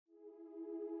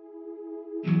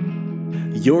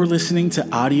You're listening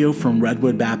to audio from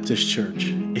Redwood Baptist Church.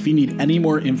 If you need any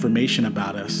more information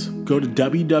about us, go to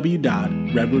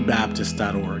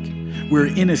www.redwoodbaptist.org. We're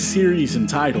in a series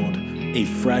entitled A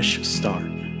Fresh Start.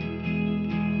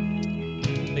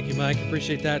 Thank you, Mike.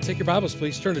 Appreciate that. Take your Bibles,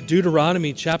 please. Turn to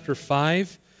Deuteronomy chapter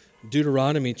 5.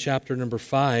 Deuteronomy chapter number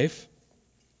 5.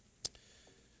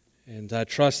 And I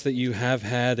trust that you have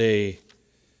had a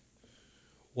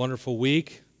wonderful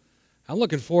week. I'm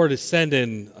looking forward to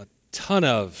sending a ton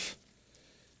of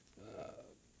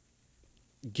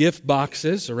gift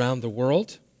boxes around the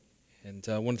world. And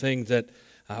one thing that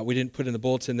we didn't put in the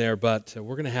bulletin there, but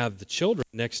we're going to have the children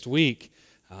next week.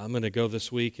 I'm going to go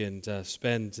this week and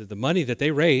spend the money that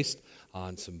they raised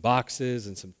on some boxes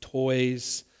and some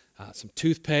toys, some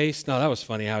toothpaste. No, that was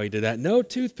funny how he did that. No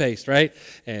toothpaste, right?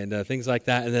 And things like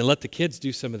that. And then let the kids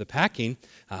do some of the packing.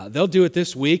 They'll do it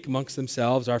this week amongst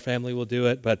themselves. Our family will do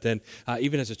it. But then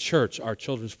even as a church, our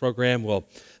children's program will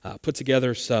put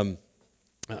together some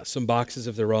boxes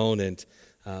of their own, and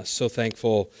so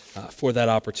thankful for that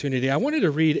opportunity. I wanted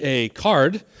to read a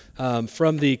card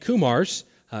from the Kumars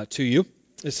to you.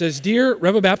 It says, "Dear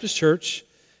Redwood Baptist Church,"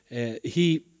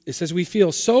 it says, "we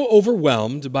feel so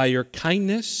overwhelmed by your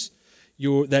kindness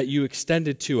that you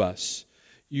extended to us.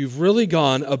 You've really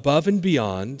gone above and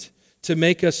beyond to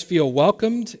make us feel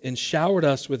welcomed and showered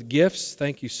us with gifts.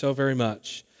 Thank you so very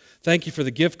much. Thank you for the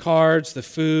gift cards, the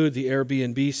food, the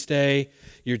Airbnb stay,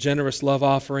 your generous love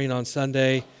offering on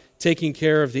Sunday, taking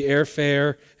care of the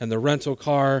airfare and the rental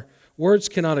car. Words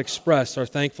cannot express our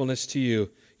thankfulness to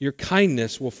you. Your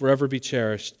kindness will forever be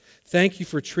cherished. Thank you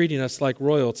for treating us like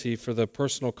royalty for the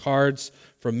personal cards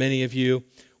from many of you.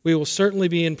 We will certainly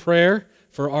be in prayer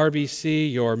for RBC,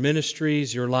 your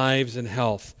ministries, your lives, and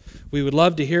health. We would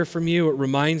love to hear from you. It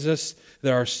reminds us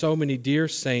there are so many dear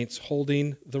saints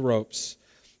holding the ropes."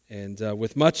 And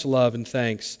with much love and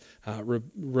thanks,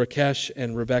 Rakesh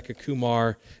and Rebecca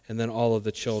Kumar, and then all of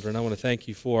the children. I want to thank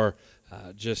you for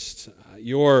just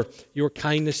your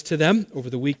kindness to them over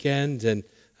the weekend, and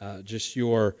just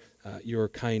your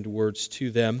kind words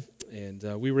to them. And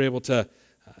we were able to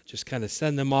just kind of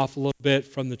send them off a little bit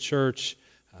from the church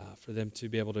for them to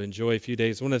be able to enjoy a few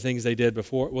days. One of the things they did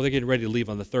before, well, they're getting ready to leave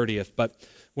on the 30th, but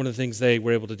one of the things they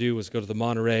were able to do was go to the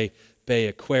Monterey Bay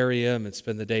Aquarium and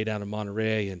spend the day down in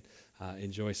Monterey and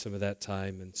enjoy some of that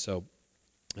time. And so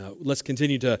let's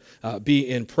continue to be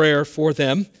in prayer for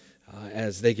them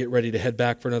as they get ready to head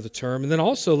back for another term. And then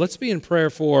also let's be in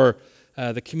prayer for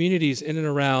the communities in and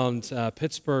around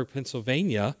Pittsburgh,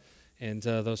 Pennsylvania, and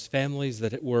those families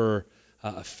that were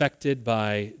affected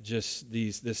by just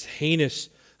this heinous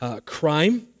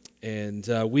crime. And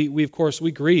we of course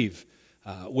grieve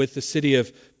with the city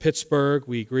of Pittsburgh.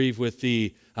 We grieve with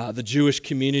the Jewish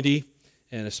community,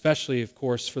 and especially, of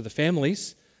course, for the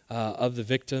families of the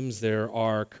victims. There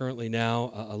are currently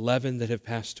now 11 that have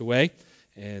passed away,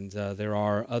 and there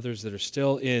are others that are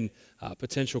still in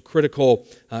potential critical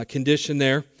condition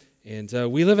there. And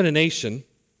we live in a nation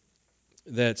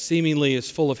that seemingly is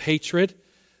full of hatred.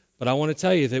 But I want to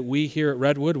tell you that we here at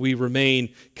Redwood, we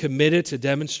remain committed to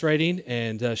demonstrating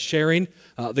and sharing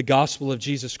the gospel of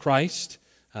Jesus Christ,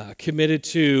 committed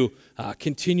to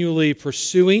continually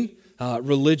pursuing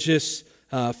religious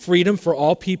freedom for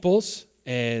all peoples,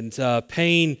 and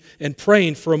praying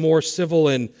for a more civil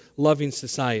and loving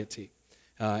society.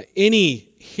 Any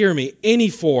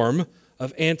form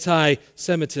of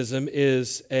anti-Semitism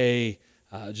is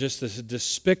just this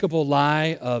despicable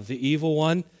lie of the evil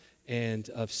one and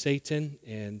of Satan.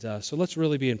 And so let's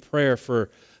really be in prayer for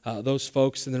those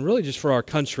folks, and then really just for our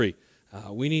country.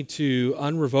 We need to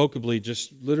unrevocably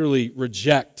just literally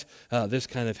reject this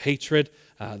kind of hatred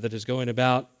that is going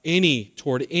about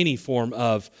toward any form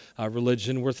of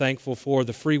religion. We're thankful for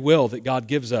the free will that God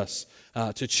gives us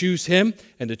to choose Him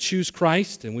and to choose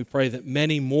Christ, and we pray that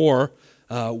many more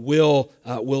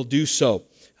will do so.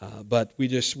 But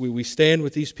we stand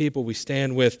with these people. We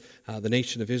stand with the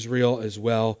nation of Israel as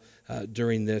well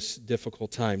during this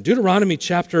difficult time. Deuteronomy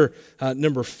chapter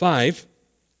number 5.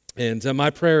 And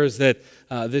my prayer is that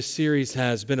this series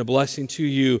has been a blessing to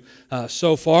you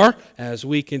so far as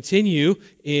we continue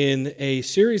in a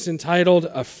series entitled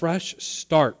A Fresh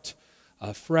Start.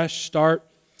 A Fresh Start.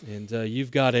 And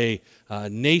you've got a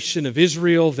nation of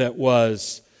Israel that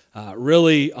was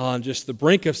really on just the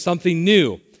brink of something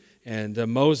new. And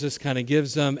Moses kind of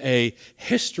gives them a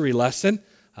history lesson,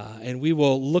 and we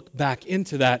will look back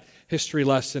into that history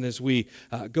lesson as we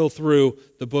go through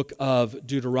the book of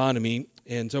Deuteronomy.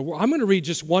 And I'm going to read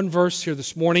just one verse here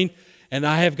this morning, and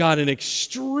I have got an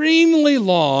extremely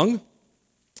long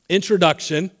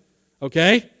introduction,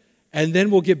 okay? And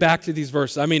then we'll get back to these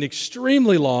verses. I mean,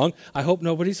 extremely long. I hope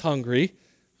nobody's hungry.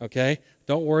 Okay?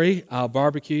 Don't worry, I'll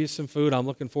barbecue you some food. I'm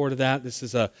looking forward to that. This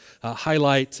is a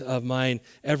highlight of mine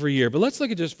every year. But let's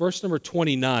look at just verse number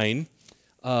 29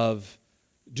 of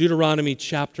Deuteronomy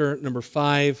chapter number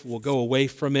 5. We'll go away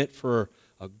from it for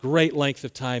a great length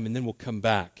of time, and then we'll come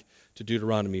back to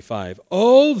Deuteronomy 5.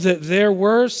 Oh, that there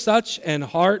were such an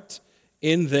heart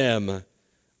in them,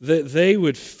 that they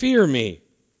would fear me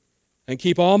and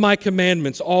keep all my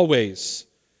commandments always,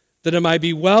 that it might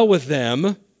be well with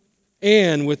them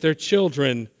and with their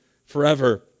children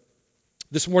forever.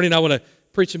 This morning I want to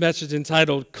preach a message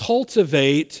entitled,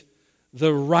 Cultivate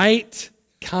the Right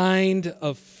Kind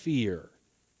of Fear.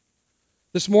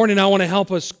 This morning I want to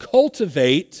help us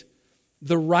cultivate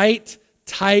the right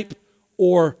type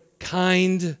or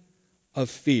kind of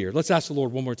fear. Let's ask the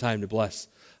Lord one more time to bless.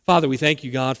 Father, we thank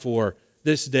you, God, for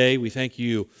this day. We thank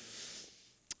you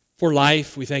for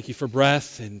life. We thank you for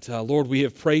breath. And Lord, we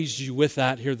have praised you with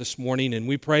that here this morning. And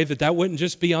we pray that that wouldn't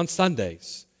just be on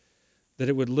Sundays, that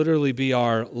it would literally be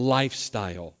our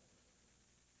lifestyle,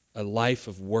 a life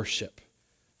of worship.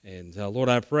 And Lord,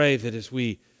 I pray that as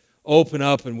we open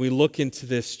up and we look into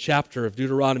this chapter of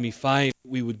Deuteronomy 5,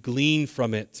 we would glean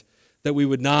from it, that we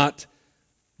would not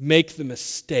make the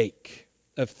mistake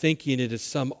of thinking it is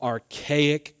some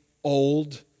archaic,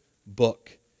 old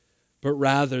book, but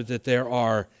rather that there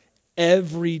are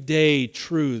everyday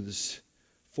truths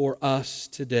for us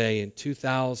today in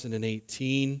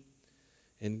 2018.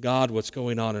 And God, what's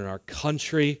going on in our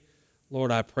country,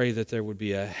 Lord, I pray that there would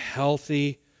be a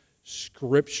healthy,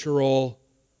 scriptural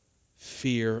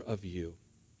fear of you.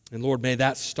 And Lord, may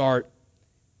that start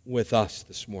with us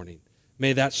this morning.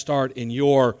 May that start in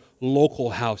your local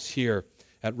house here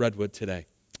at Redwood today.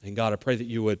 And God, I pray that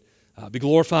you would be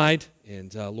glorified.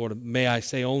 And Lord, may I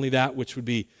say only that which would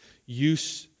be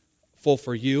useful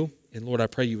for you. And Lord, I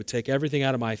pray you would take everything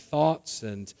out of my thoughts.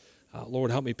 And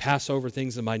Lord, help me pass over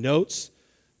things in my notes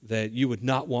that you would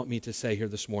not want me to say here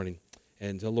this morning.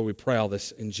 And Lord, we pray all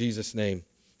this in Jesus' name.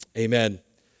 Amen.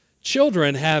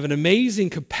 Children have an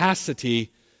amazing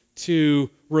capacity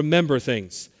to remember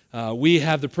things. We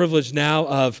have the privilege now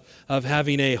of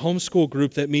having a homeschool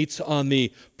group that meets on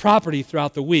the property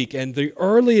throughout the week. And the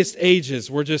earliest ages,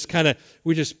 we just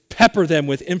pepper them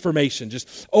with information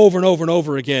just over and over and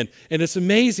over again. And it's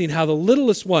amazing how the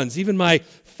littlest ones, even my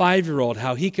 5-year-old,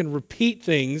 how he can repeat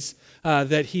things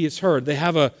that he has heard. They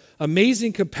have an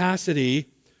amazing capacity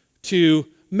to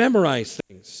memorize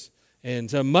things.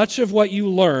 And much of what you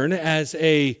learn as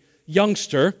a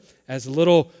youngster, as a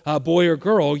little boy or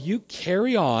girl, you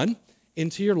carry on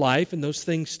into your life, and those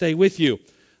things stay with you.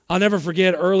 I'll never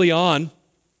forget early on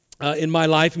in my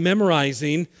life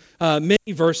memorizing many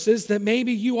verses that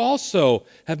maybe you also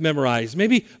have memorized.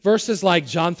 Maybe verses like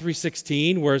John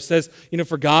 3:16, where it says,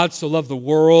 for God so loved the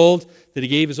world that he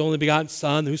gave his only begotten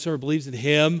Son, that whosoever believes in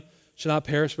him shall not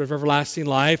perish but have everlasting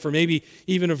life. Or maybe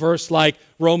even a verse like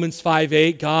Romans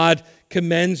 5:8, God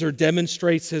commends or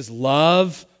demonstrates his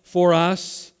love for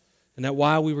us, and that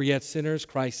while we were yet sinners,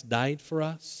 Christ died for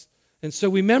us. And so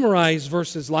we memorize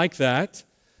verses like that.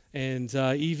 And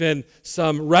even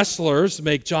some wrestlers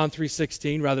make John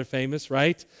 3:16 rather famous,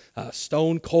 right?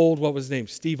 Stone Cold, what was his name?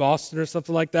 Steve Austin or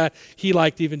something like that. He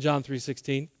liked even John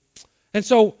 3:16. And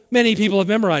so many people have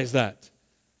memorized that.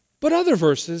 But other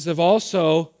verses have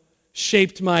also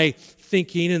shaped my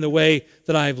thinking in the way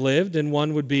that I've lived, and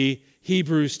one would be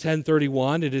Hebrews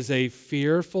 10:31. It is a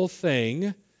fearful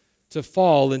thing to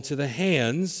fall into the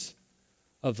hands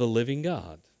of the living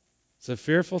God. It's a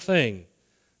fearful thing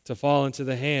to fall into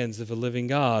the hands of a living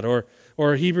God.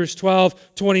 Or Hebrews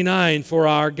 12:29, for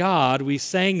our God, we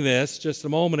sang this just a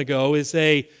moment ago, is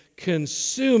a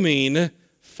consuming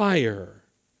fire.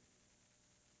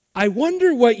 I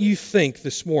wonder what you think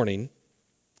this morning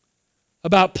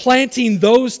about planting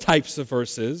those types of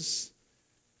verses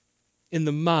in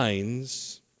the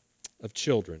minds of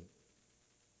children.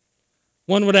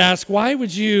 One would ask, why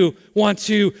would you want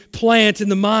to plant in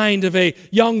the mind of a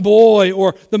young boy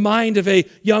or the mind of a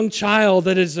young child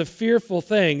that is a fearful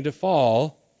thing to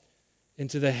fall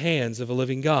into the hands of a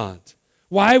living God?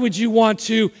 Why would you want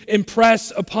to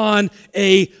impress upon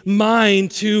a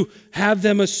mind to have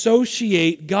them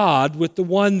associate God with the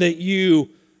one that you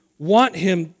want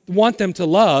them to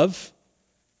love,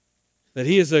 that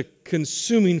he is a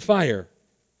consuming fire?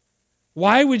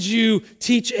 Why would you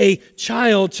teach a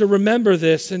child to remember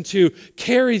this and to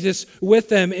carry this with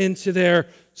them into their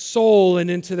soul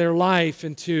and into their life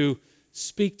and to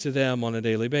speak to them on a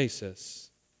daily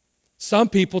basis? Some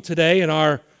people today in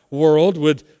our world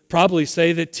would probably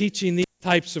say that teaching these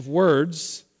types of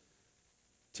words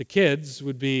to kids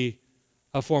would be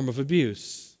a form of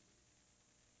abuse.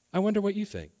 I wonder what you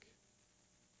think.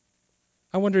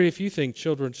 I wonder if you think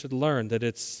children should learn that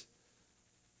it's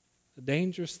a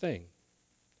dangerous thing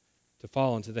to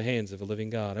fall into the hands of a living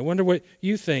God. I wonder what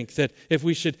you think, that if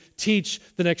we should teach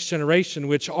the next generation,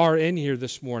 which are in here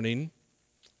this morning,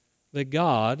 that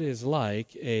God is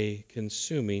like a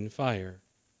consuming fire.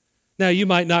 Now, you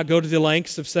might not go to the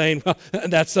lengths of saying, well,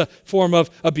 that's a form of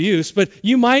abuse, but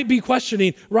you might be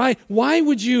questioning, right? Why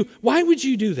would you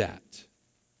do that?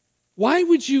 Why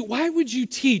would you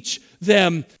teach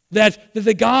them that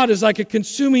the God is like a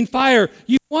consuming fire?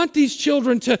 You want these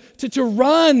children to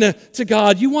run to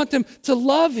God. You want them to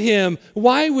love Him.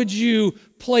 Why would you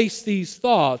place these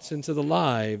thoughts into the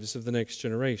lives of the next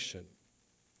generation?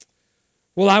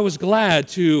 Well, I was glad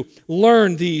to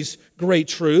learn these great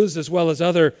truths as well as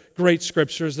other great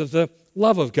scriptures of the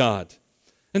love of God.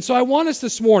 And so I want us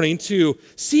this morning to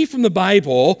see from the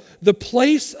Bible the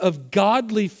place of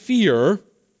godly fear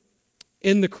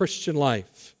in the Christian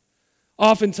life.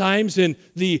 Oftentimes in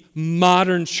the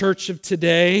modern church of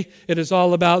today, it is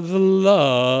all about the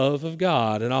love of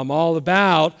God, and I'm all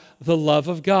about the love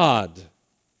of God.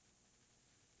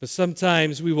 But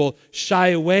sometimes we will shy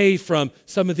away from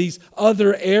some of these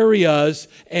other areas,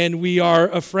 and we are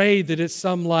afraid that it's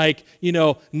some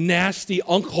nasty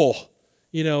uncle,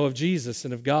 of Jesus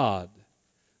and of God.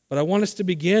 But I want us to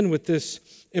begin with this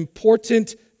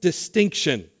important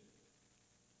distinction.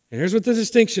 And here's what the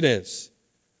distinction is.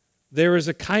 There is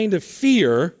a kind of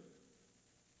fear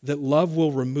that love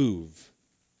will remove.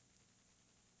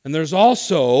 And there's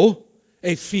also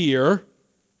a fear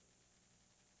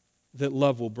that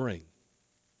love will bring.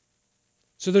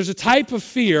 So there's a type of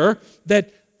fear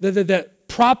that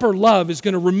proper love is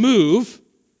going to remove,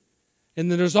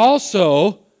 and then there's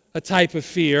also a type of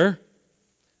fear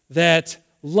that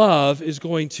love is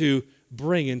going to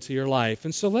bring into your life.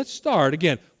 And so let's start,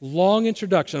 again, long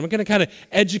introduction. I'm going to kind of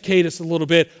educate us a little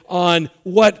bit on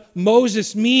what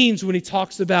Moses means when he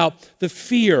talks about the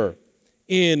fear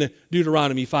in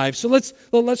Deuteronomy 5. So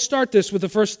let's start this with the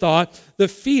first thought, the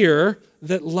fear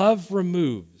that love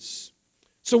removes.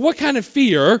 So what kind of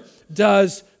fear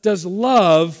does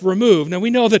love remove? Now we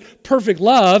know that perfect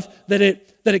love, that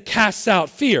it casts out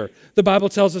fear. The Bible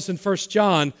tells us in 1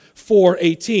 John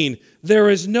 4:18, there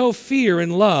is no fear in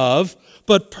love,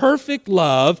 but perfect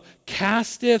love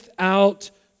casteth out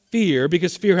fear,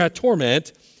 because fear hath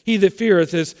torment. He that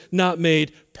feareth is not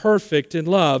made perfect in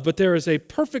love. But there is a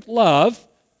perfect love,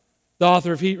 the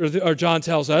author of Hebrews, or John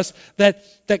tells us,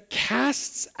 that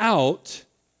casts out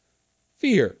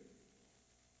fear.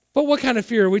 But what kind of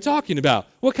fear are we talking about?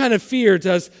 What kind of fear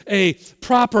does a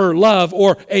proper love,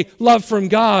 or a love from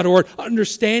God, or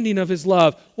understanding of His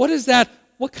love, what is that?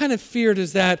 What kind of fear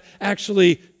does that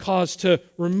actually cause to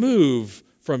remove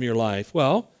from your life?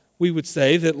 Well, we would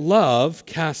say that love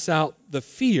casts out the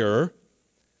fear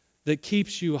that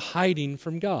keeps you hiding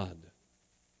from God.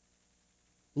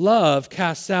 Love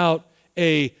casts out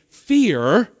a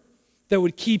fear that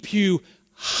would keep you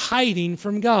hiding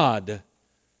from God.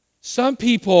 Some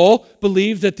people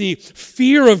believe that the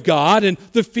fear of God and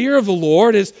the fear of the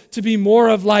Lord is to be more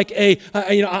of like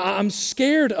I'm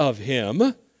scared of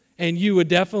Him. And you would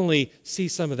definitely see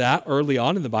some of that early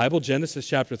on in the Bible, Genesis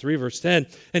chapter 3, verse 10.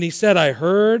 And he said, I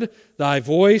heard thy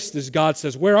voice. This God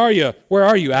says, where are you? Where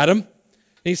are you, Adam? And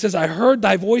he says, I heard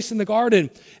thy voice in the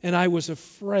garden, and I was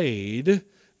afraid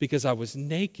because I was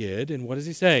naked. And what does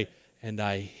he say? And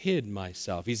I hid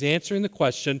myself. He's answering the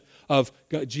question of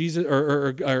Jesus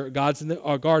or God's in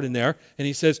the garden there. And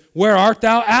he says, where art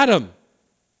thou, Adam?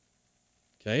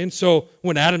 Okay, and so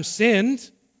when Adam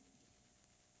sinned,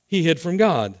 he hid from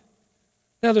God.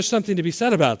 Now, there's something to be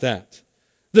said about that.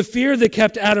 The fear that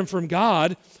kept Adam from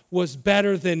God was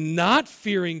better than not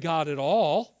fearing God at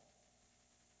all.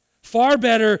 Far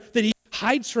better that he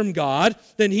hides from God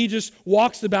than he just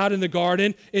walks about in the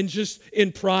garden and just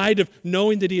in pride of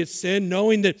knowing that he had sinned,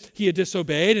 knowing that he had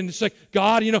disobeyed. And it's like,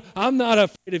 God, I'm not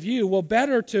afraid of you. Well,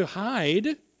 better to hide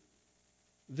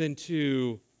than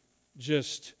to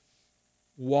just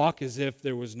walk as if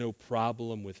there was no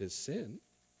problem with his sin.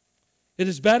 It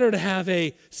is better to have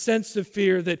a sense of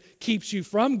fear that keeps you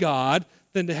from God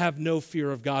than to have no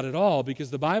fear of God at all, because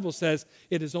the Bible says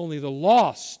it is only the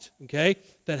lost,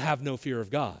 that have no fear of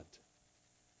God.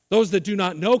 Those that do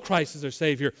not know Christ as their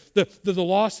Savior, the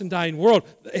lost and dying world,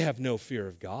 they have no fear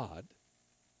of God.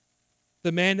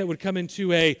 The man that would come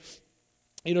into a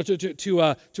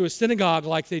synagogue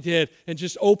like they did and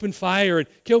just open fire and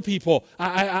kill people.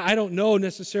 I don't know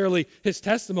necessarily his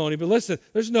testimony, but listen,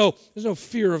 there's no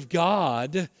fear of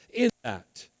God in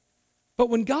that. But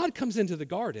when God comes into the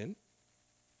garden,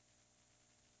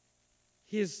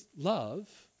 His love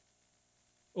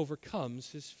overcomes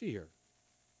His fear.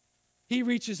 He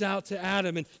reaches out to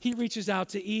Adam and he reaches out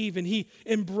to Eve and he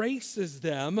embraces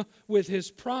them with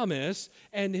his promise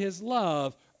and his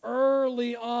love.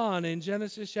 Early on in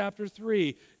Genesis chapter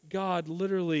 3, God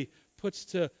literally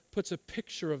puts a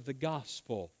picture of the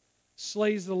gospel,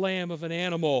 slays the lamb of an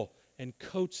animal, and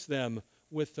coats them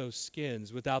with those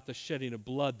skins. Without the shedding of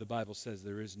blood, the Bible says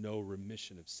there is no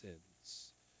remission of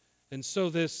sins. And so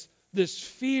this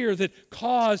fear that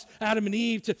caused Adam and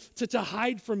Eve to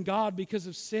hide from God because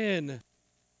of sin,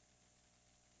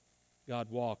 God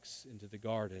walks into the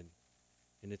garden,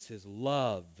 and it's his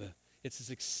love, it's his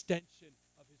extension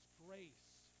of his grace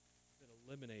that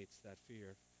eliminates that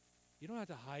fear. You don't have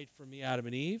to hide from me, Adam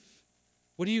and Eve.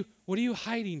 What are you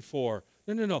hiding for?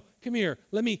 No. Come here.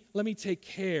 Let me take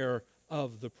care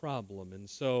of the problem. And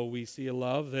so we see a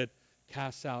love that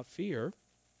casts out fear.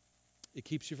 It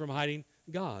keeps you from hiding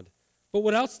God. But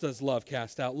what else does love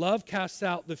cast out? Love casts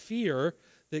out the fear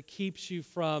that keeps you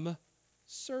from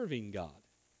serving God.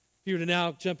 If you were to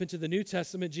now jump into the New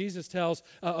Testament, Jesus tells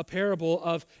a parable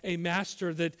of a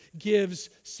master that gives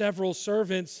several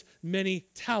servants many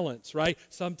talents, right?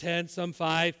 Some 10, some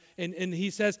 5. And he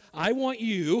says, I'm going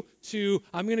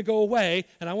to go away,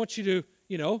 and I want you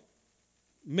to,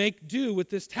 make do with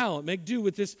this talent, make do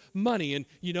with this money. And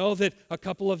you know that a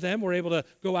couple of them were able to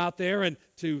go out there and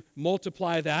to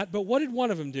multiply that. But what did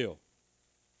one of them do?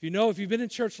 If you've been in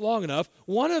church long enough,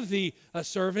 one of the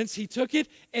servants, he took it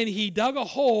and he dug a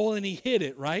hole and he hid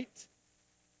it, right?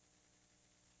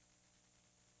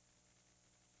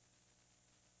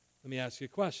 Let me ask you a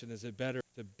question. Is it better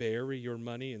to bury your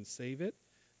money and save it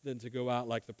than to go out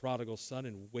like the prodigal son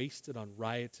and waste it on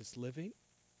riotous living?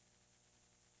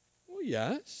 Well,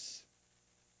 yes.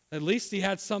 At least he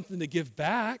had something to give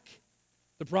back.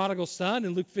 The prodigal son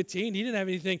in Luke 15, he didn't have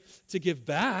anything to give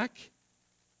back.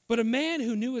 But a man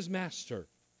who knew his master,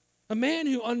 a man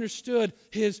who understood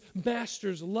his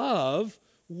master's love,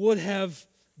 would have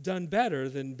done better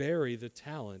than bury the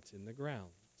talent in the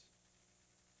ground.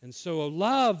 And so a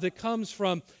love that comes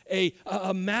from a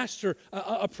master,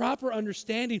 a proper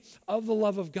understanding of the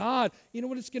love of God, you know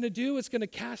what it's going to do? It's going to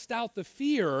cast out the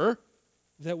fear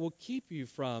that will keep you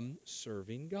from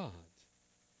serving God.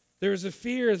 There's a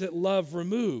fear that love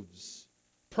removes.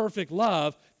 Perfect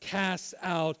love casts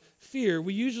out fear.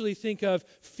 We usually think of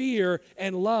fear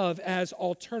and love as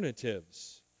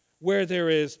alternatives. Where there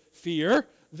is fear,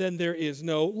 then there is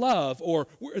no love. Or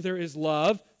where there is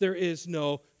love, there is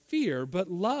no fear. But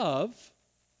love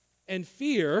and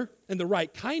fear, and the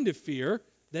right kind of fear,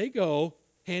 they go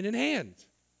hand in hand.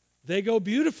 They go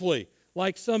beautifully,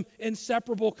 like some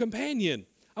inseparable companion.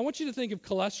 I want you to think of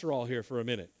cholesterol here for a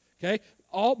minute. Okay?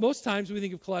 Most times we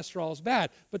think of cholesterol as bad,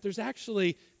 but there's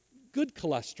actually good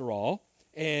cholesterol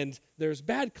and there's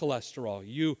bad cholesterol.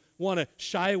 You want to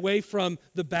shy away from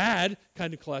the bad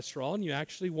kind of cholesterol, and you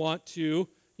actually want to,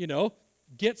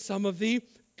 get some of the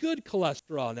good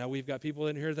cholesterol. Now, we've got people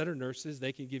in here that are nurses.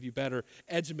 They can give you better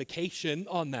education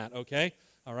on that, okay?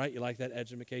 All right, you like that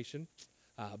education?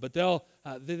 But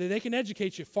they can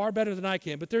educate you far better than I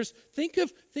can. But think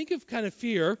of kind of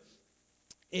fear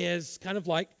as kind of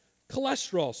like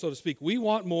cholesterol, so to speak. We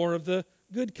want more of the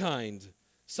good kind.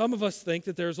 Some of us think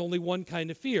that there's only one kind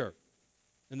of fear,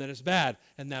 and that it's bad,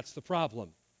 and that's the problem.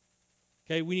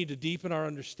 Okay, we need to deepen our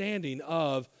understanding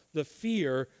of the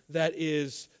fear that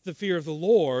is the fear of the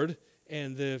Lord,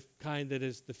 and the kind that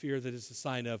is the fear that is the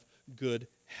sign of good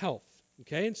health.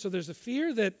 Okay, and so there's a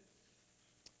fear that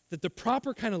the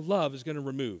proper kind of love is going to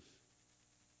remove.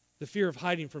 The fear of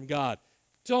hiding from God.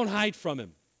 Don't hide from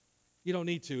Him. You don't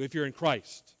need to if you're in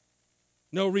Christ.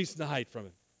 No reason to hide from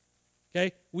Him.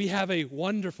 Okay? We have a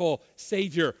wonderful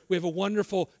Savior. We have a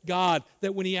wonderful God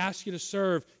that when He asks you to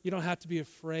serve, you don't have to be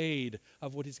afraid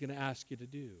of what He's going to ask you to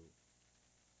do.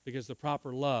 Because the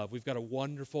proper love, we've got a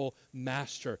wonderful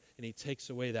Master, and He takes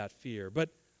away that fear. But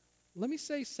let me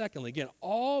say secondly, again,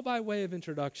 all by way of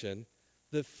introduction,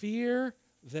 the fear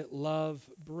that love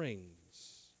brings.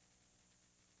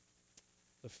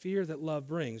 The fear that love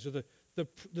brings, or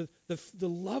the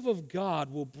love of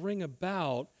God will bring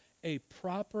about a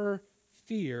proper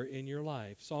fear in your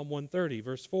life. Psalm 130,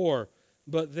 verse 4.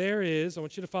 But there is, I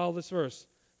want you to follow this verse,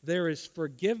 there is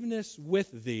forgiveness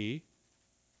with thee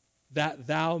that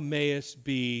thou mayest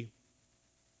be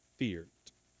feared.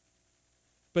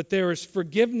 But there is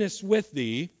forgiveness with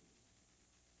thee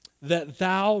that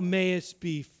thou mayest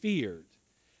be feared.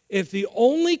 If the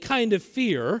only kind of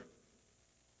fear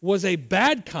was a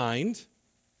bad kind,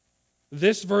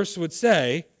 this verse would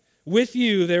say, with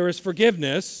you there is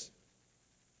forgiveness,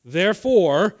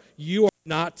 therefore you are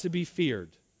not to be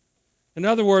feared. In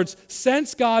other words,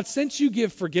 since you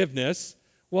give forgiveness,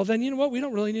 well then you know what? We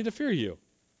don't really need to fear you.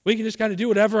 We can just kind of do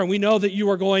whatever, and we know that you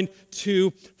are going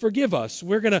to forgive us.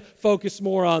 We're going to focus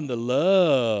more on the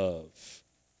love.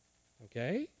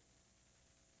 Okay?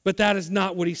 But that is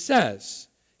not what he says.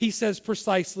 He says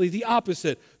precisely the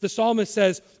opposite. The psalmist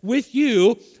says, with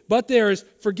you, but there is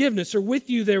forgiveness, or with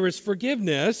you there is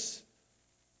forgiveness,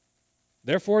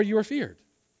 therefore you are feared.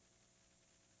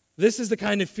 This is the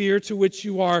kind of fear to which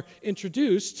you are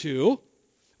introduced to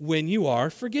when you are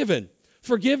forgiven.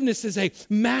 Forgiveness is a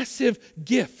massive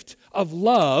gift of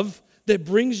love that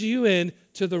brings you in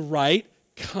to the right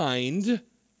kind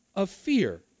of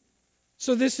fear.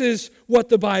 So this is what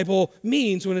the Bible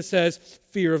means when it says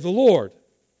fear of the Lord.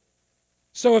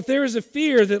 So if there is a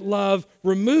fear that love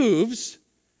removes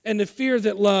and a fear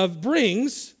that love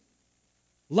brings,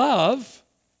 love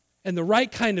and the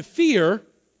right kind of fear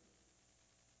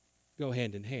go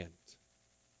hand in hand.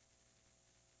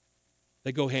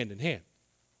 They go hand in hand.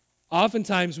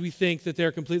 Oftentimes we think that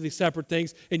they're completely separate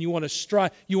things, and you want to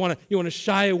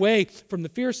shy away from the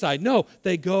fear side. No,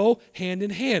 they go hand in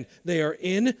hand. They are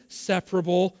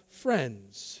inseparable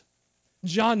friends.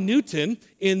 John Newton,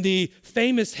 in the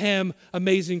famous hymn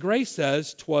Amazing Grace,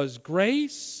 says, "'Twas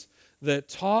grace that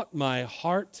taught my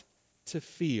heart to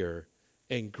fear,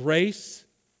 and grace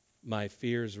my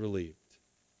fears relieved."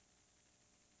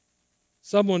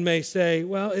 Someone may say,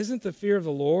 well, isn't the fear of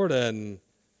the Lord kind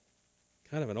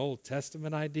of an Old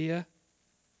Testament idea?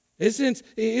 Isn't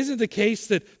the case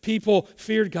that people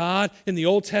feared God in the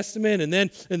Old Testament, and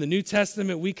then in the New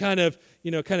Testament we kind of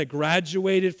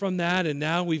graduated from that, and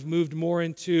now we've moved more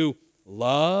into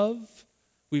love?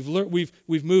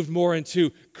 We've moved more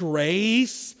into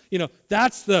grace.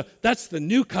 That's the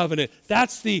new covenant.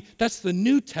 That's the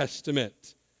New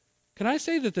Testament. Can I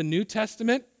say that the New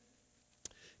Testament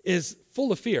is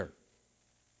full of fear?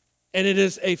 And it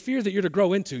is a fear that you're to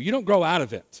grow into. You don't grow out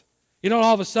of it. You don't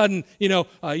all of a sudden,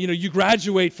 you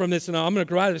graduate from this and I'm going to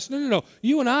grow out of this. No.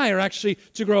 You and I are actually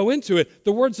to grow into it.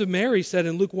 The words of Mary said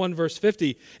in Luke 1 verse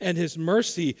 50, "And his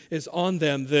mercy is on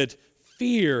them that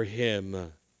fear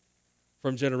him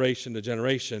from generation to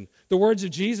generation." The words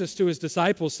of Jesus to his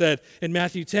disciples said in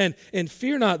Matthew 10, "And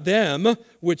fear not them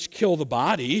which kill the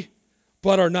body,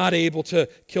 but are not able to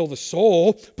kill the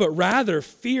soul, but rather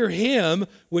fear him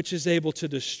which is able to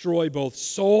destroy both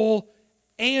soul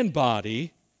and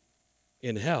body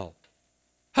in hell."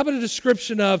 How about a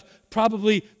description of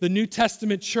probably the New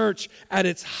Testament church at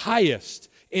its highest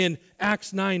in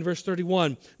Acts 9, verse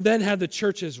 31? "Then had the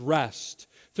churches rest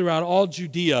throughout all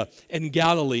Judea and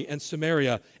Galilee and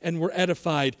Samaria, and were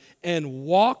edified, and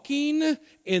walking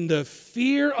in the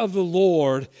fear of the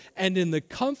Lord and in the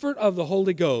comfort of the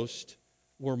Holy Ghost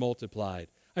were multiplied."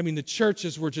 I mean, the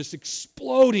churches were just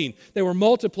exploding. They were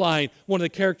multiplying. One of the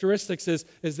characteristics is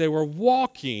they were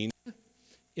walking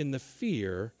in the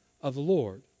fear of the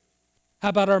Lord. How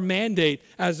about our mandate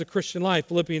as a Christian life?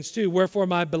 Philippians 2, "Wherefore,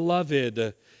 my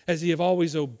beloved, as ye have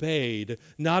always obeyed,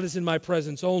 not as in my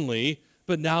presence only,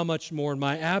 but now much more in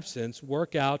my absence,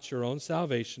 work out your own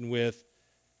salvation with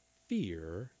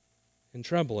fear and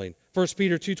trembling." 1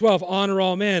 Peter 2:12, "Honor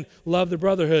all men, love the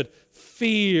brotherhood,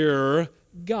 fear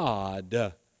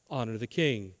God, honor the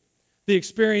king." The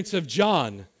experience of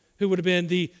John, who would have been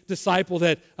the disciple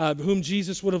that whom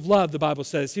Jesus would have loved, the Bible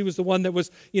says. He was the one that was,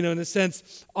 in a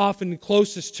sense, often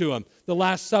closest to him. The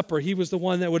Last Supper, he was the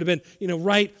one that would have been,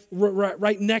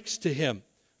 right next to him.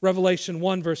 Revelation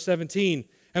 1, verse 17,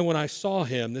 "And when I saw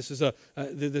him," this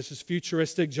is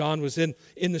futuristic. John was in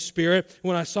the Spirit.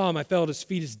 "When I saw him, I fell at his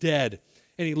feet as dead.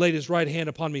 And he laid his right hand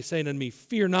upon me, saying unto me,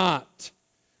 Fear not,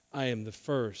 I am the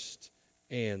first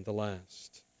and the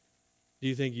last." Do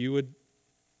you think you would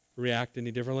react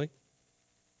any differently?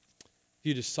 If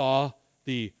you just saw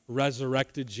the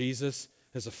resurrected Jesus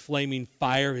as a flaming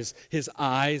fire, his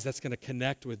eyes, that's going to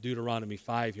connect with Deuteronomy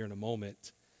 5 here in a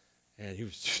moment. And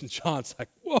John's like,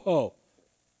 whoa.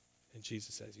 And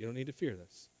Jesus says, you don't need to fear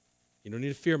this. You don't need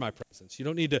to fear my presence. You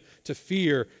don't need to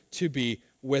fear to be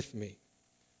with me.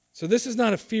 So this is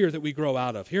not a fear that we grow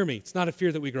out of. Hear me. It's not a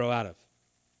fear that we grow out of.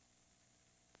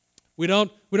 We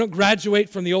don't graduate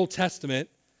from the Old Testament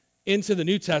into the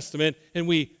New Testament and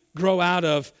we grow out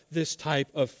of this type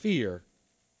of fear.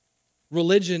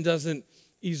 Religion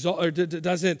we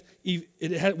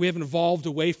haven't evolved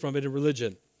away from it in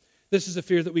religion. This is a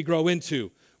fear that we grow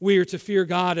into. We are to fear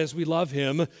God as we love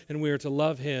him, and we are to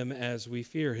love him as we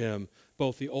fear him.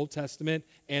 Both the Old Testament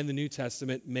and the New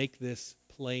Testament make this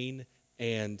plain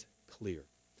and clear.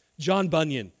 John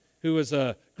Bunyan, who is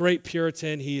a great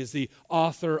Puritan, he is the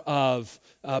author of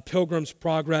Pilgrim's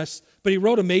Progress, but he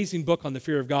wrote an amazing book on the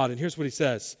fear of God, and here's what he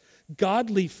says.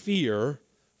 "Godly fear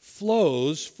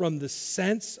flows from the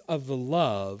sense of the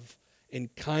love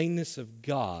and kindness of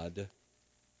God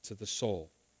to the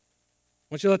soul.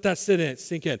 I want you to let that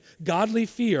sink in. Godly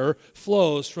fear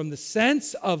flows from the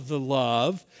sense of the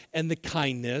love and the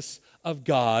kindness of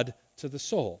God to the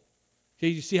soul. Okay,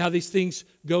 you see how these things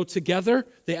go together?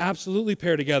 They absolutely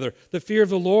pair together. The fear of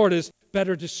the Lord is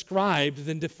better described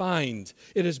than defined.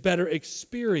 It is better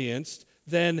experienced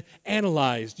than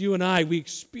analyzed. You and I, we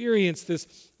experience this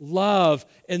love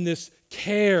and this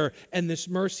care and this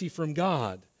mercy from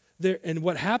God. And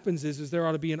what happens is there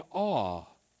ought to be an awe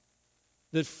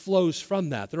that flows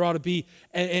from that. There ought to be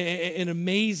an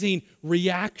amazing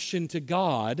reaction to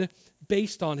God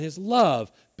based on His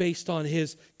love, based on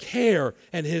His care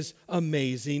and His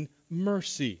amazing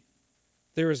mercy.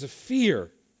 There is a fear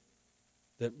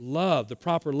that love, the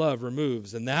proper love,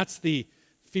 removes, and that's the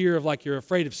fear of like you're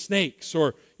afraid of snakes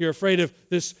or you're afraid of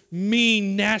this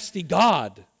mean, nasty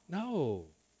God. No,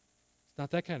 it's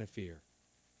not that kind of fear.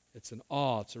 It's an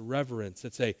awe, it's a reverence,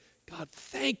 it's a God,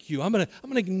 thank you. I'm going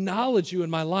to acknowledge you in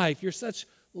my life. You're such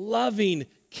loving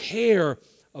care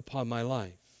upon my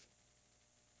life.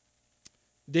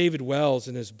 David Wells,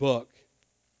 in his book,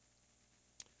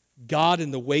 God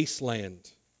in the Wasteland,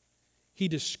 he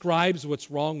describes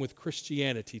what's wrong with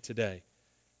Christianity today.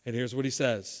 And here's what he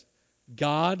says.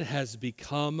 God has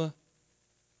become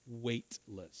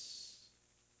weightless.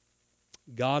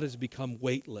 God has become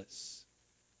weightless.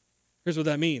 Here's what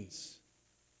that means.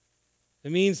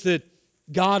 It means that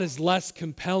God is less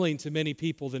compelling to many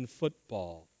people than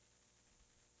football.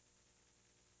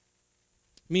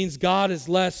 It means God is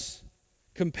less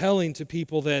compelling to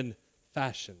people than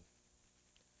fashion.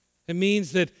 It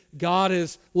means that God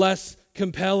is less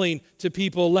compelling to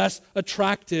people, less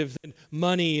attractive than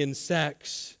money and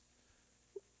sex.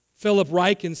 Philip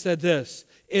Ryken said this,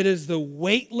 it is the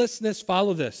weightlessness,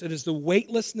 follow this, it is the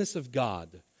weightlessness of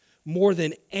God more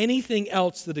than anything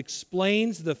else that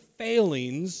explains the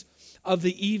failings of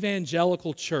the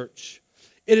evangelical church.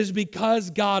 It is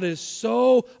because God is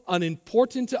so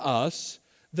unimportant to us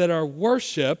that our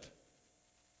worship,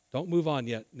 don't move on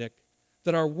yet, Nick,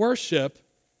 that our worship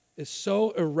is so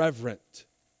irreverent.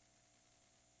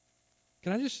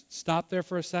 Can I just stop there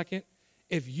for a second?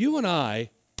 If you and I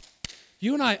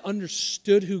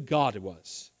understood who God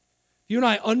was, if you and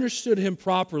I understood Him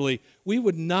properly, we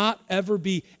would not ever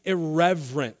be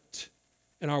irreverent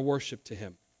in our worship to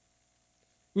Him.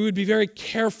 We would be very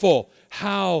careful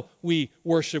how we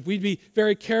worship. We'd be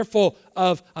very careful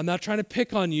of, I'm not trying to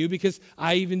pick on you because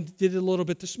I even did it a little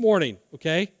bit this morning,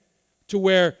 okay? To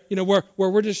where, where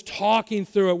we're just talking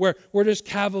through it, where we're just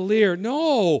cavalier.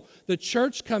 No, the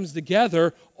church comes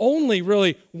together only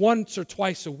really once or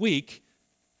twice a week,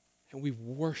 and we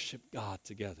worship God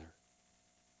together.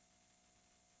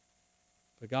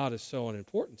 But God is so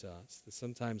unimportant to us that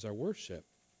sometimes our worship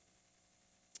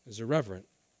is irreverent.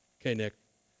 Okay, Nick.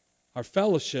 Our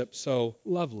fellowship so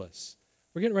loveless.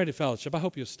 We're getting ready to fellowship. I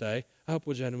hope you'll stay. I hope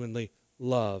we'll genuinely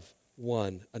love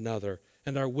one another.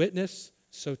 And our witness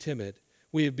so timid.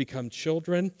 We have become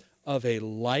children of a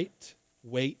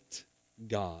lightweight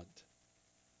God.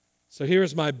 So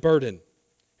here's my burden.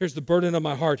 Here's the burden of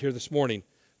my heart here this morning.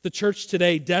 The church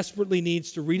today desperately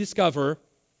needs to rediscover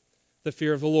the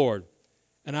fear of the Lord.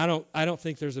 And I don't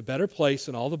think there's a better place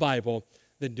in all the Bible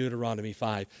than Deuteronomy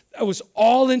 5. That was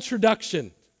all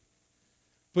introduction.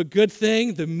 But good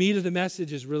thing, the meat of the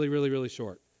message is really, really, really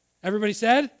short. Everybody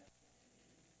said?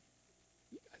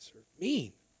 You guys are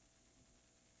mean.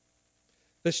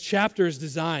 This chapter is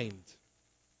designed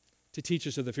to teach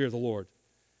us of the fear of the Lord.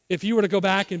 If you were to go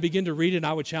back and begin to read it, and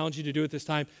I would challenge you to do it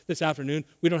this afternoon.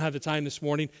 We don't have the time this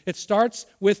morning. It starts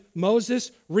with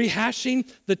Moses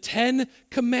rehashing the 10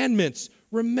 commandments.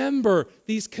 Remember,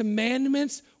 these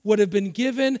commandments would have been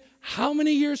given how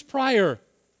many years prior?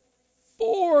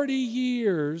 40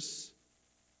 years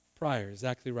prior.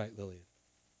 Exactly right, Lillian.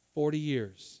 40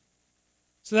 years.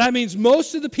 So that means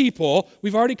most of the people,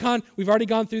 we've already gone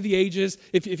through the ages.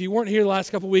 If you weren't here the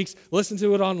last couple of weeks, listen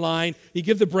to it online. You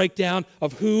give the breakdown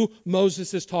of who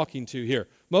Moses is talking to here.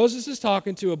 Moses is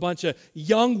talking to a bunch of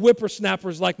young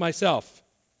whippersnappers like myself.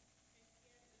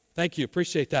 Thank you.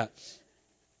 Appreciate that.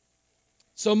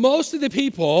 So most of the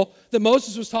people that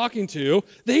Moses was talking to,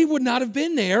 they would not have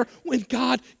been there when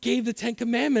God gave the 10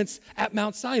 Commandments at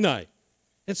Mount Sinai.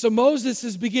 And so Moses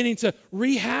is beginning to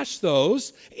rehash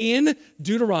those in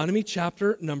Deuteronomy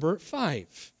chapter number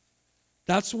 5.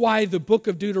 That's why the book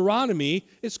of Deuteronomy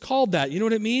is called that. You know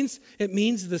what it means? It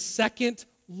means the second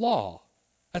law.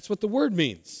 That's what the word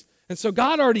means. And so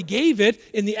God already gave it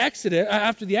in the Exodus,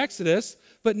 after the Exodus,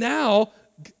 but now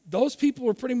those people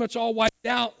were pretty much all wiped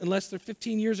out unless they're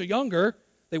 15 years or younger.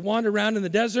 They wandered around in the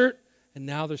desert, and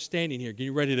now they're standing here,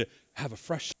 getting ready to have a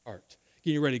fresh start.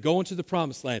 getting ready to go into the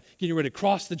promised land, getting ready to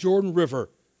cross the Jordan River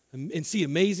and see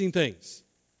amazing things.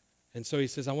 And so he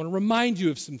says, I want to remind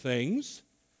you of some things,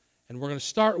 and we're going to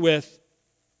start with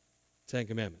the Ten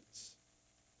Commandments.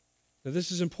 Now,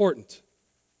 this is important.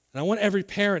 And I want every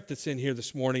parent that's in here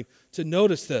this morning to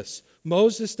notice this.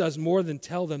 Moses does more than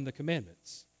tell them the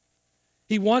commandments.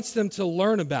 He wants them to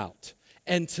learn about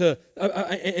and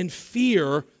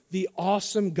fear the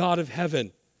awesome God of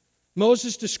heaven.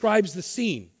 Moses describes the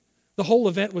scene. The whole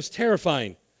event was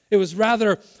terrifying. It was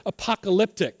rather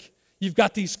apocalyptic. You've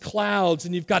got these clouds,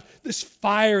 and you've got this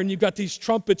fire, and you've got these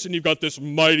trumpets, and you've got this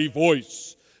mighty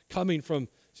voice coming from,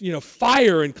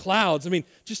 fire and clouds. I mean,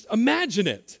 just imagine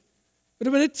it. It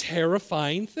would have been a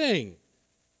terrifying thing.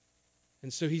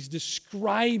 And so he's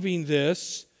describing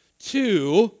this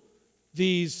to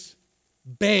these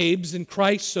babes in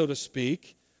Christ, so to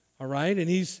speak. All right? And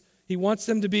he wants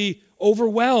them to be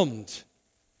overwhelmed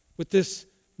with this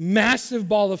massive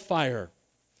ball of fire.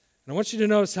 And I want you to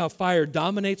notice how fire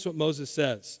dominates what Moses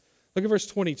says. Look at verse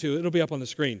 22. It'll be up on the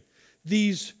screen.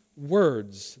 These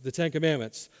words, the Ten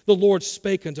Commandments, the Lord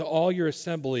spake unto all your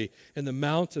assembly in the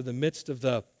mount of the midst of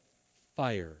the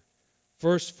fire.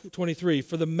 Verse 23,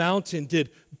 for the mountain did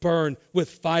burn with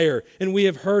fire, and we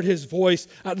have heard his voice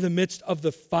out of the midst of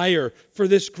the fire. For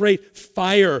this great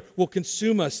fire will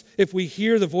consume us. If we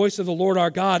hear the voice of the Lord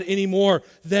our God any more,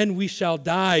 then we shall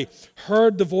die.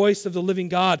 Heard the voice of the living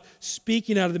God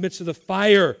speaking out of the midst of the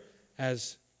fire,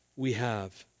 as we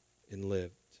have and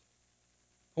lived.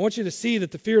 I want you to see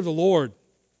that the fear of the Lord,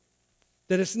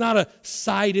 that it's not a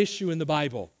side issue in the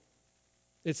Bible.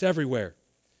 It's everywhere.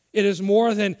 It is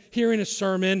more than hearing a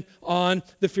sermon on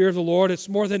the fear of the Lord. It's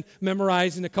more than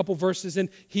memorizing a couple verses in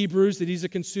Hebrews that he's a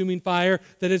consuming fire,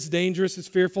 that it's dangerous, it's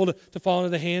fearful to fall into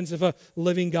the hands of a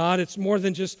living God. It's more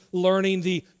than just learning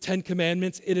the Ten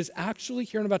Commandments. It is actually,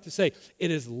 here I'm about to say,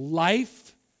 it is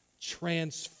life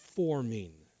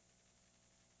transforming.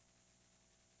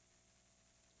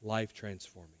 Life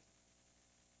transforming.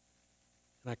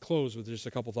 And I close with just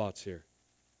a couple thoughts here.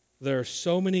 There are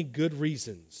so many good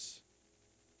reasons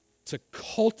to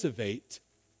cultivate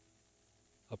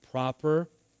a proper,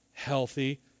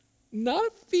 healthy, not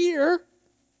a fear,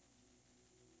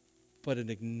 but an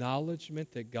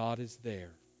acknowledgement that God is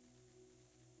there.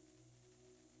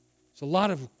 There's a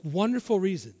lot of wonderful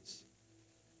reasons.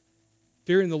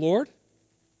 Fearing the Lord,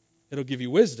 it'll give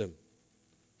you wisdom.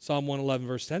 Psalm 111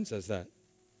 verse 10 says that.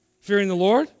 Fearing the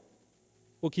Lord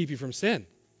will keep you from sin.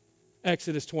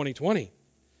 Exodus 20:20.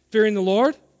 Fearing the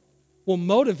Lord will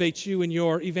motivate you in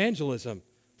your evangelism.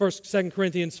 2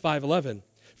 Corinthians 5:11.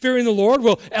 Fearing the Lord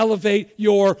will elevate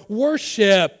your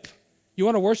worship. You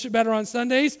want to worship better on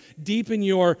Sundays? Deepen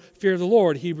your fear of the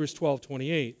Lord. Hebrews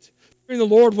 12:28. Fearing the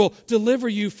Lord will deliver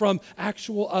you from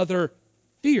actual other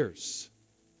fears.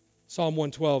 Psalm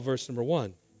 112, verse number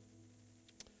 1.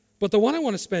 But the one I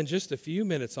want to spend just a few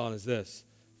minutes on is this.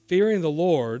 Fearing the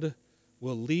Lord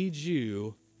will lead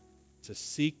you to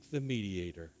seek the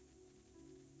mediator.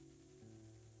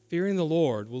 Fearing the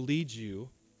Lord will lead you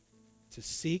to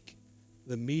seek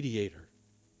the mediator.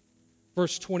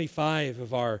 Verse 25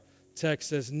 of our text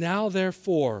says, now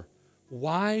therefore,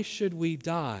 why should we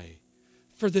die?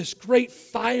 For this great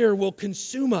fire will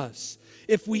consume us.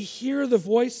 If we hear the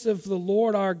voice of the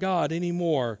Lord our God any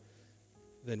more,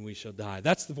 then we shall die.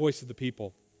 That's the voice of the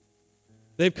people.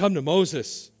 They've come to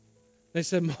Moses. They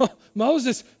said,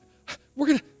 Moses,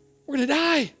 we're gonna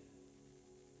die.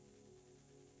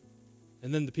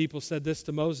 And then the people said this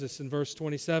to Moses in verse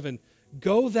 27,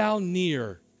 go thou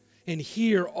near and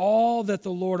hear all that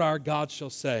the Lord our God shall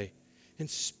say, and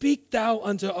speak thou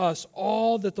unto us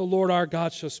all that the Lord our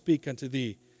God shall speak unto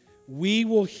thee. We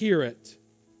will hear it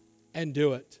and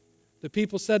do it. The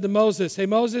people said to Moses, hey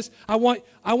Moses, I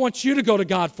want you to go to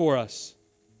God for us.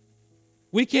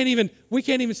 We can't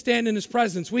even stand in his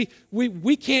presence. We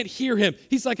can't hear him.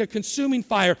 He's like a consuming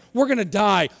fire. We're going to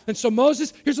die. And so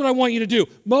Moses, here's what I want you to do.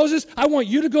 Moses, I want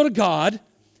you to go to God,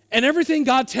 and everything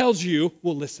God tells you,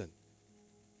 we'll listen.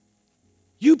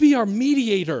 You be our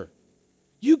mediator.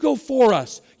 You go for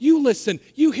us. You listen.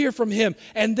 You hear from him.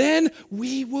 And then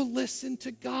we will listen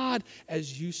to God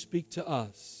as you speak to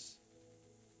us.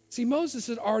 See, Moses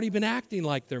had already been acting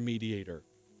like their mediator.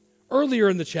 Earlier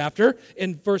in the chapter,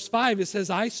 in verse 5, it says,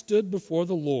 I stood before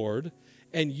the Lord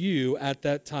and you at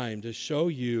that time to show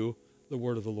you the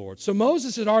word of the Lord. So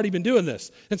Moses had already been doing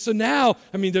this. And so now,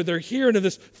 they're hearing of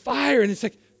this fire, and it's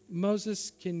like,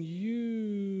 Moses, can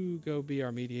you go be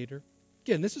our mediator?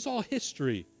 Again, this is all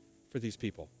history for these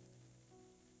people.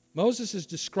 Moses is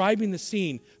describing the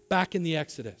scene back in the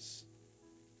Exodus.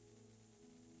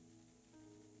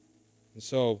 And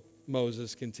so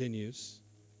Moses continues.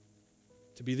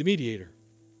 to be the mediator.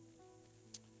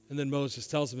 And then Moses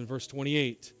tells him in verse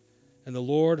 28, "And the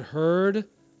Lord heard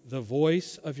the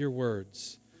voice of your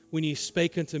words when ye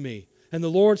spake unto me. And the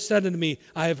Lord said unto me,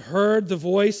 I have heard the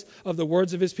voice of the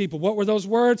words of his people." What were those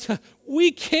words?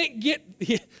 We can't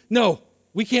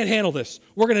handle this.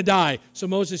 We're going to die. So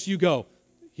Moses, you go.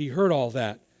 He heard all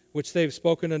that, which they have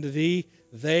spoken unto thee.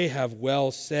 They have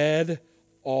well said,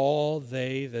 all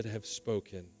they that have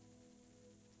spoken.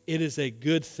 It is a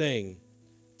good thing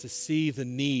to see the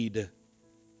need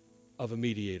of a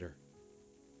mediator.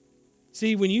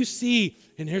 See, when you see,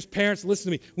 and here's parents,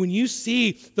 listen to me, when you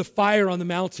see the fire on the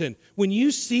mountain, when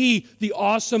you see the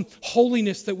awesome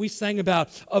holiness that we sang about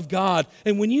of God,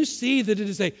 and when you see that it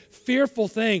is a fearful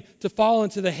thing to fall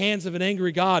into the hands of an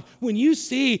angry God, when you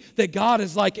see that God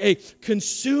is like a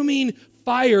consuming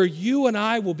fire, you and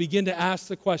I will begin to ask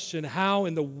the question, how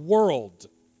in the world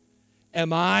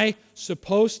am I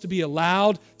supposed to be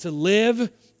allowed to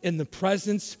live in the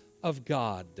presence of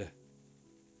God?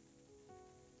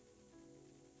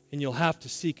 And you'll have to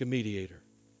seek a mediator.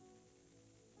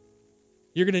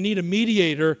 You're going to need a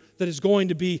mediator that is going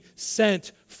to be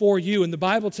sent for you. And the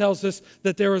Bible tells us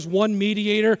that there is one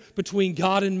mediator between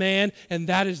God and man, and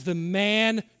that is the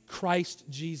man Christ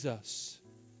Jesus.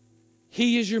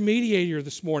 He is your mediator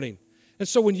this morning. And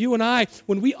so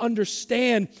when we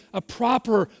understand a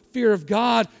proper fear of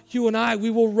God, you and I, we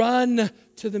will run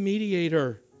to the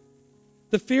mediator.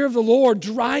 The fear of the Lord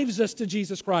drives us to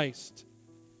Jesus Christ.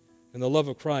 And the love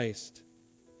of Christ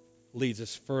leads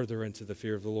us further into the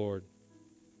fear of the Lord.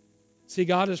 See,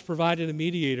 God has provided a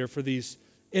mediator for these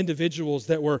individuals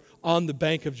that were on the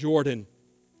bank of Jordan.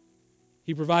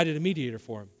 He provided a mediator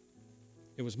for them.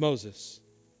 It was Moses.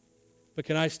 But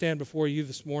can I stand before you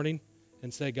this morning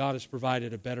and say God has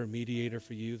provided a better mediator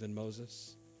for you than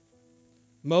Moses?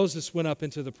 Moses went up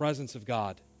into the presence of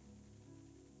God.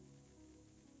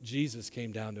 Jesus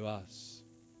came down to us.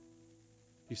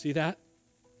 You see that?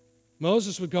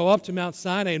 Moses would go up to Mount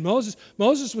Sinai, and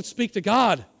Moses would speak to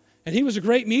God, and he was a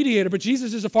great mediator, but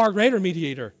Jesus is a far greater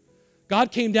mediator.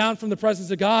 God came down from the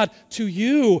presence of God to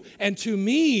you and to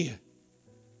me,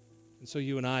 and so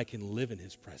you and I can live in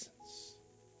his presence.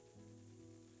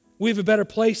 We have a better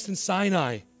place than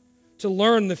Sinai to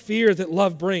learn the fear that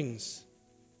love brings,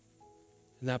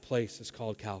 and that place is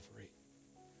called Calvary.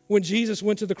 When Jesus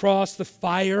went to the cross, the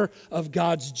fire of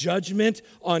God's judgment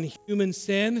on human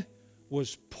sin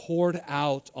was poured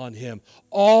out on him.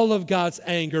 All of God's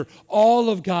anger, all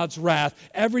of God's wrath,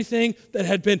 everything that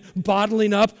had been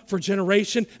bottling up for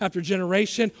generation after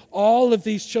generation, all of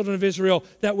these children of Israel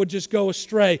that would just go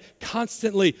astray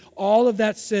constantly, all of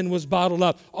that sin was bottled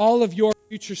up. All of your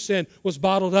future sin was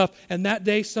bottled up. And that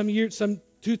day, some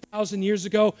 2,000 years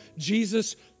ago,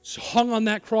 Jesus hung on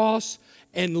that cross,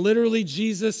 and literally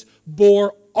Jesus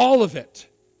bore all of it.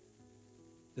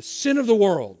 The sin of the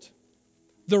world,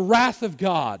 the wrath of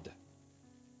God,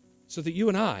 so that you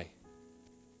and I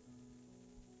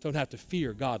don't have to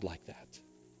fear God like that.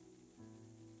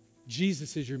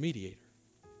 Jesus is your mediator.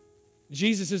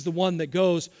 Jesus is the one that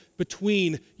goes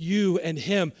between you and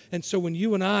him. And so when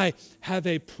you and I have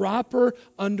a proper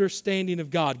understanding of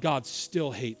God, God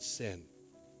still hates sin.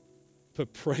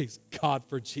 But praise God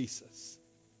for Jesus.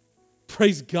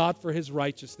 Praise God for his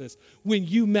righteousness. When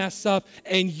you mess up,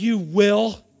 and you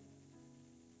will,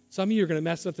 some of you are going to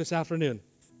mess up this afternoon.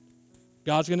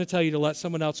 God's going to tell you to let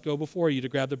someone else go before you to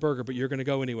grab the burger, but you're going to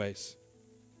go anyways.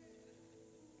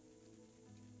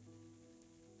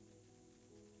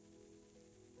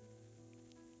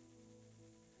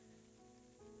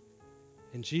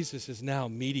 And Jesus is now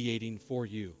mediating for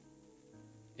you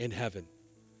in heaven.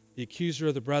 The accuser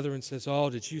of the brethren says, oh,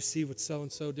 did you see what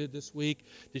so-and-so did this week?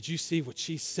 Did you see what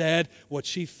she said, what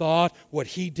she thought, what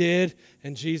he did?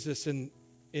 And Jesus in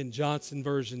Johnson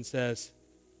version says,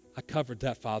 I covered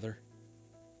that, Father.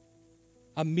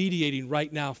 I'm mediating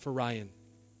right now for Ryan.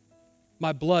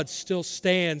 My blood still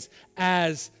stands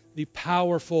as the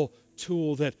powerful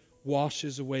tool that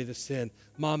washes away the sin.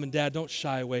 Mom and Dad, don't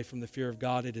shy away from the fear of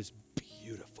God. It is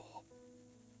beautiful.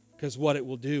 Because what it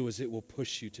will do is it will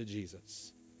push you to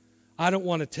Jesus. I don't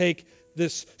want to take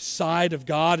this side of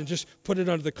God and just put it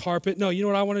under the carpet. No, you know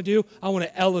what I want to do? I want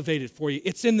to elevate it for you.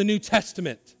 It's in the New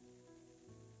Testament.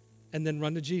 And then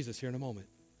run to Jesus here in a moment.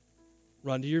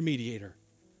 Run to your mediator.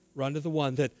 Run to the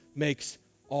one that makes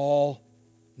all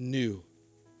new.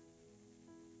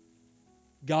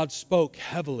 God spoke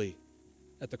heavily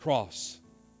at the cross.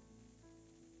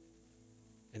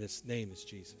 And his name is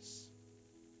Jesus.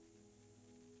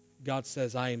 God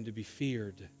says, I am to be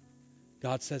feared.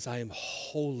 God says, I am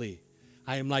holy.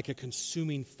 I am like a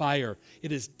consuming fire.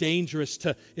 It is dangerous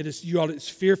it's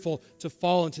fearful to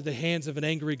fall into the hands of an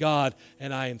angry God.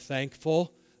 And I am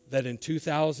thankful that in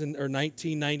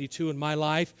 1992 in my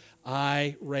life,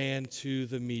 I ran to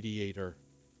the mediator.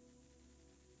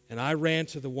 And I ran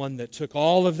to the one that took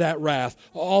all of that wrath,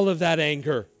 all of that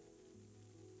anger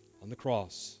on the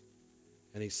cross.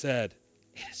 And he said,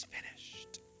 "It is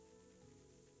finished."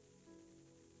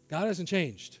 God hasn't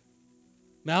changed.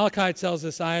 Malachi tells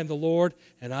us, "I am the Lord,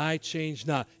 and I change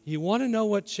not." You want to know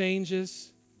what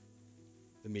changes?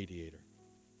 The mediator.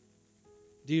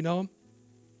 Do you know him?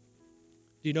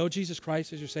 Do you know Jesus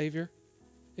Christ as your Savior?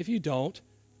 If you don't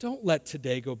let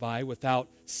today go by without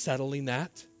settling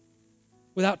that,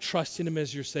 without trusting him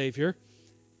as your Savior.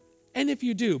 And if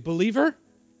you do, believer,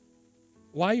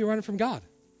 why are you running from God?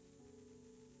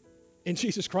 In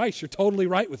Jesus Christ, you're totally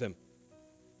right with him.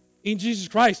 In Jesus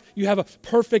Christ, you have a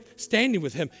perfect standing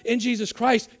with him. In Jesus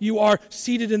Christ, you are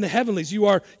seated in the heavenlies. You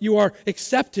are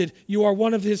accepted. You are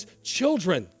one of his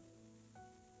children.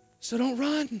 So don't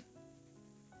run.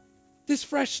 This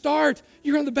fresh start,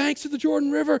 you're on the banks of the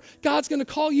Jordan River. God's going to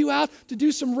call you out to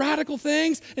do some radical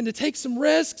things and to take some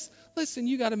risks. Listen,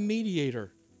 you got a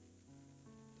mediator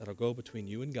that'll go between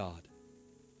you and God.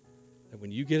 And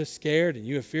when you get scared and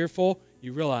you are fearful,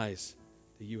 you realize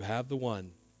that you have the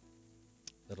one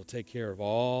that'll take care of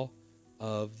all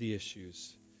of the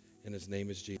issues. And his name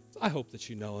is Jesus. I hope that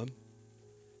you know him.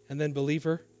 And then,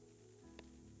 believer,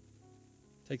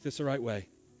 take this the right way.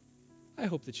 I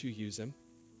hope that you use him.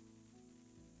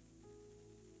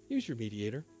 Use your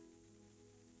mediator.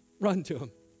 Run to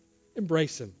him.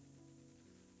 Embrace him.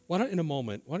 Why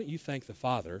don't you thank the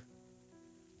Father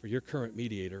for your current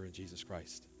mediator in Jesus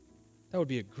Christ? That would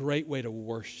be a great way to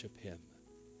worship him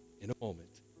in a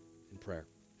moment in prayer.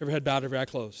 Every head bowed, every eye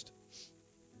closed.